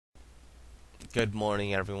Good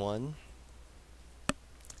morning, everyone.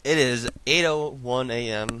 It is 8:01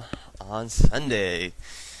 a.m. on Sunday.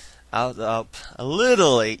 I was up a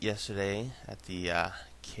little late yesterday at the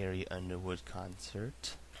Carrie Underwood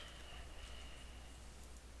concert.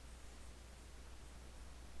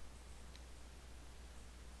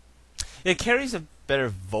 Yeah, Carrie's a better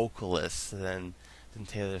vocalist than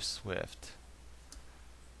Taylor Swift,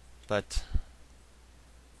 but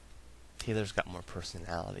Taylor's got more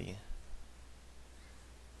personality.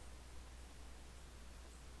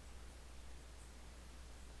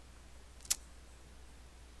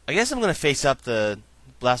 I guess I'm gonna face up the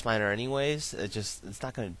Blast Miner anyways. It's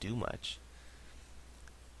not gonna do much.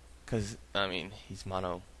 Cause I mean he's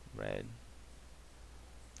mono red.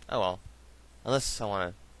 Oh well. Unless I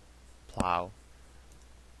wanna plow.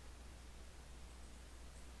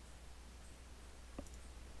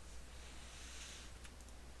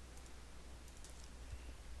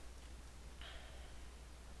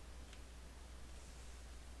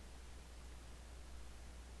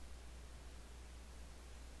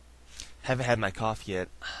 Haven't had my coffee yet.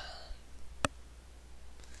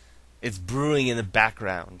 It's brewing in the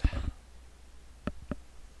background.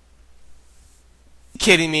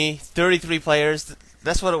 Kidding me? 33 players?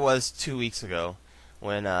 That's what it was 2 weeks ago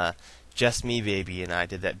when Just Me Baby and I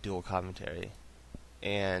did that dual commentary.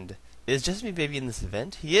 And is Just Me Baby in this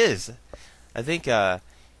event? He is. I think that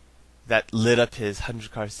lit up his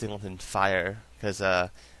 100 card Singleton fire because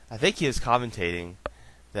I think he was commentating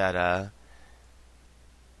that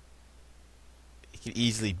he could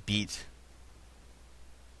easily beat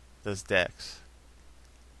those decks.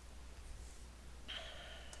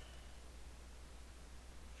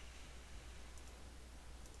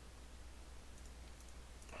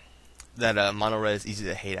 That mono red is easy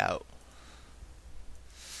to hate out.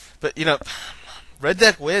 But red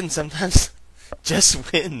deck wins sometimes.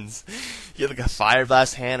 Just wins. You have like a Fire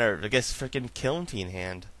Blast hand or I guess freaking Kiln Fiend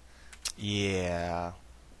hand. Yeah.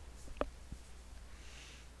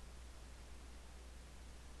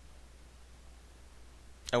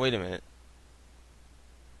 Oh wait a minute.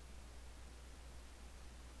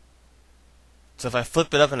 So if I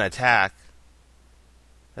flip it up and attack,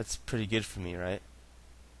 that's pretty good for me, right?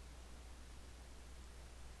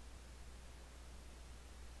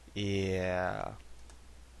 Yeah.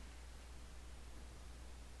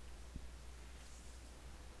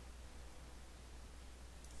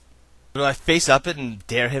 Do I face up it and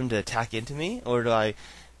dare him to attack into me? Or do I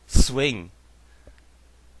swing?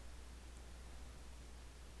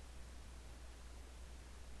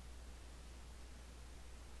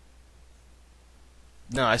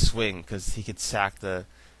 No, I swing, because he could sack the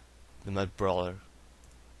Mud Brawler.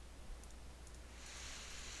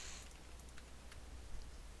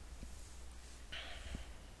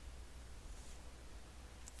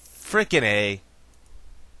 Frickin' A.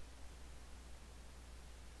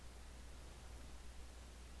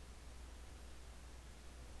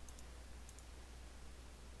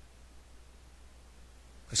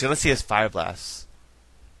 So let's see his Fire Blast.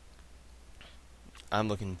 I'm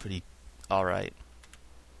looking pretty alright.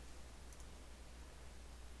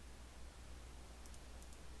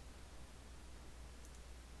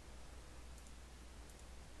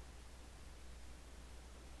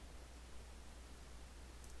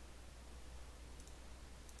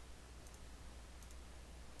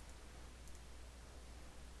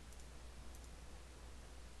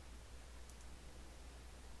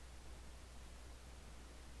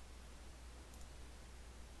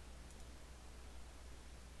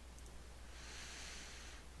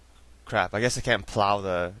 Crap, I guess I can't plow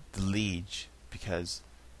the Liege because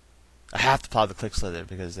I have to plow the Click Slither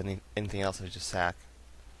because anything else I would just sack.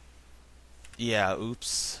 Yeah,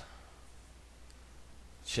 oops.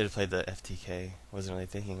 Should have played the FTK. Wasn't really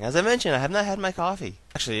thinking. As I mentioned, I have not had my coffee.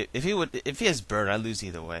 Actually, if he has burn, I lose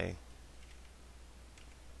either way.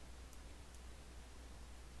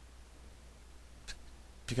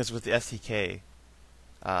 Because with the FTK,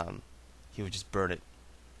 he would just burn it.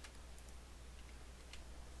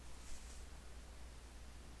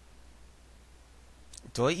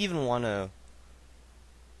 Do I even want to?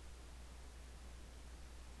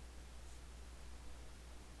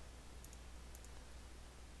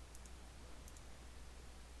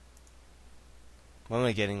 What am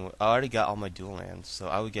I getting? I already got all my dual lands, so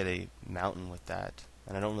I would get a mountain with that,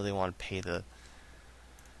 and I don't really want to pay the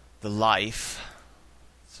life,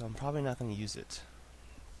 so I'm probably not going to use it.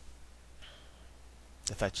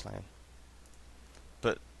 The fetch land,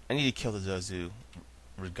 but I need to kill the Zozu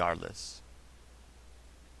regardless.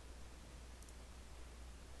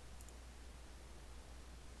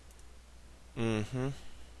 Mm-hmm.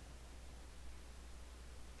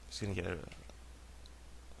 Just gonna get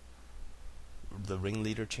the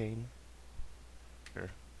ringleader chain. Or,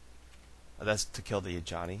 oh, that's to kill the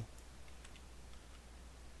Johnny.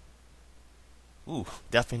 Ooh,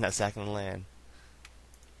 definitely not sacking the land.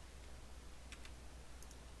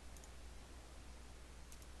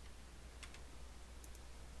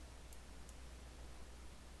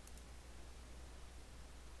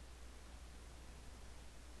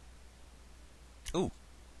 Ooh.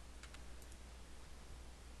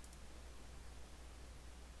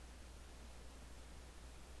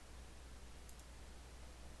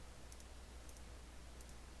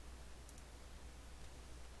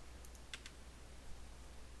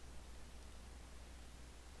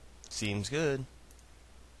 Seems good.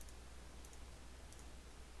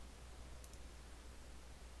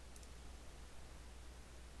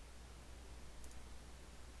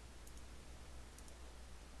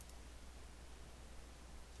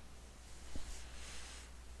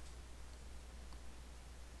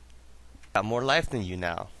 Got more life than you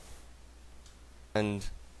now. And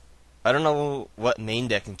I don't know what main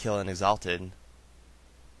deck can kill an Exalted.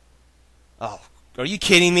 Oh, are you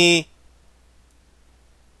kidding me?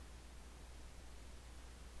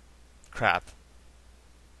 Crap.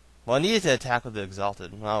 Well, I needed to attack with the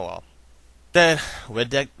Exalted. Oh well. Then red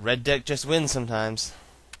deck just wins sometimes.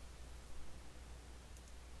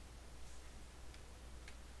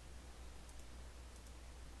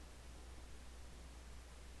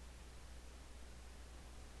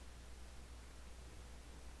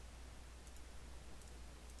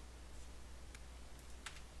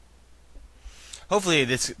 Hopefully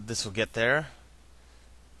this will get there.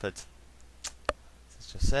 But as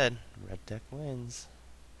just said, red deck wins.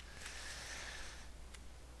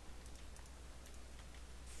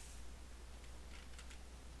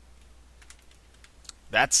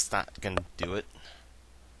 That's not gonna do it.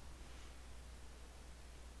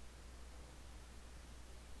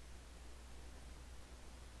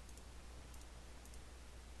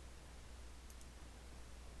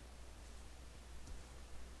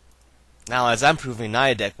 Now, as I'm proving,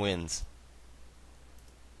 Naya deck wins.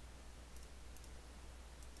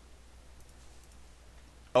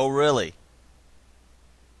 Oh, really?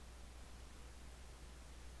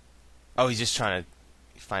 Oh, he's just trying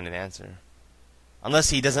to find an answer.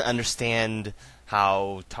 Unless he doesn't understand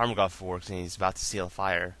how Tarmogoyf works and he's about to steal a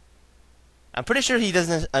fire. I'm pretty sure he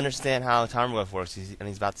doesn't understand how Tarmogoyf works and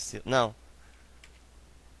he's about to steal. No.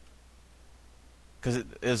 Because it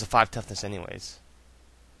was a 5 toughness, anyways.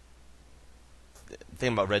 The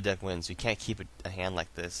thing about red deck wins, you can't keep a hand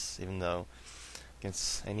like this, even though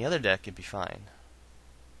against any other deck it'd be fine.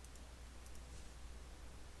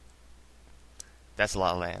 That's a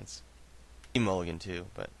lot of lands. You mulligan too,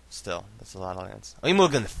 but still, that's a lot of lands. Oh, you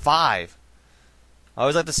mulligan 5! I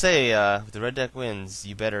always like to say, if the red deck wins,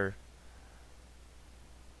 you better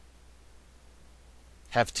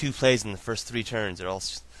have 2 plays in the first 3 turns, or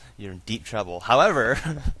else you're in deep trouble. However,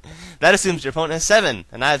 that assumes your opponent has 7,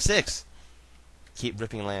 and I have 6. Keep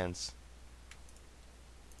ripping lands.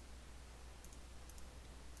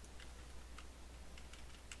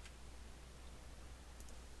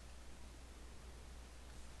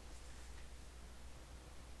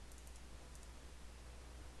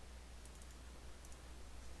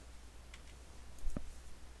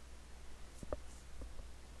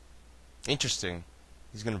 Interesting.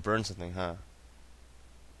 He's gonna burn something, huh?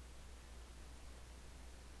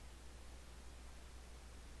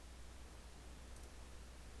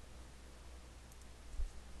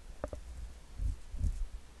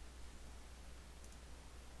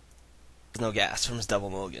 There's no gas from his double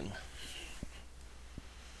mulligan.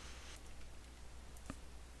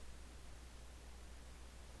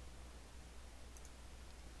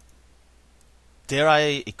 Dare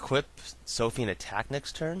I equip Sophie and attack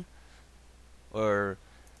next turn? Or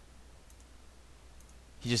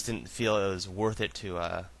he just didn't feel it was worth it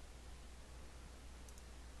to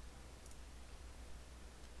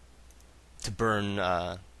burn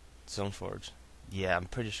Stoneforge? Yeah, I'm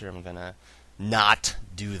pretty sure I'm gonna not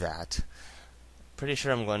do that. Pretty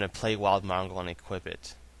sure I'm going to play Wild Mongol and equip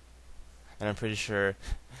it. And I'm pretty sure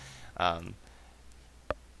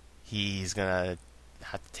he's gonna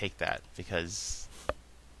have to take that because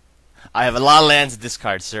I have a lot of lands to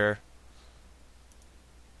discard, sir.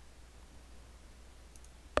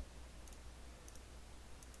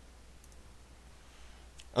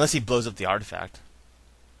 Unless he blows up the artifact.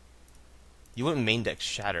 You wouldn't main deck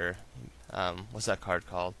Shatter. What's that card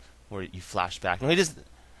called? Where you flash back. No, he doesn't.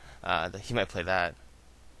 He might play that.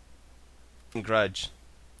 Grudge.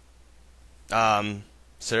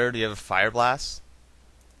 Sir, do you have a Fire Blast?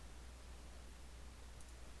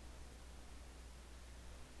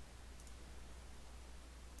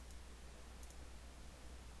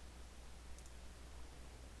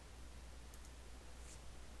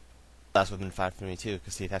 That would have been fine for me too,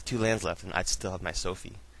 because he'd have 2 lands left, and I'd still have my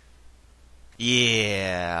Sophie.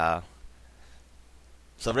 Yeah.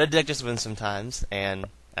 So red deck just wins sometimes, and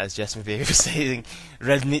as Justin Baby was saying,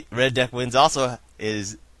 red deck wins also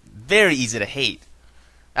is very easy to hate.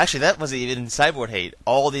 Actually, that wasn't even sideboard hate.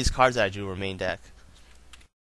 All these cards that I drew were main deck.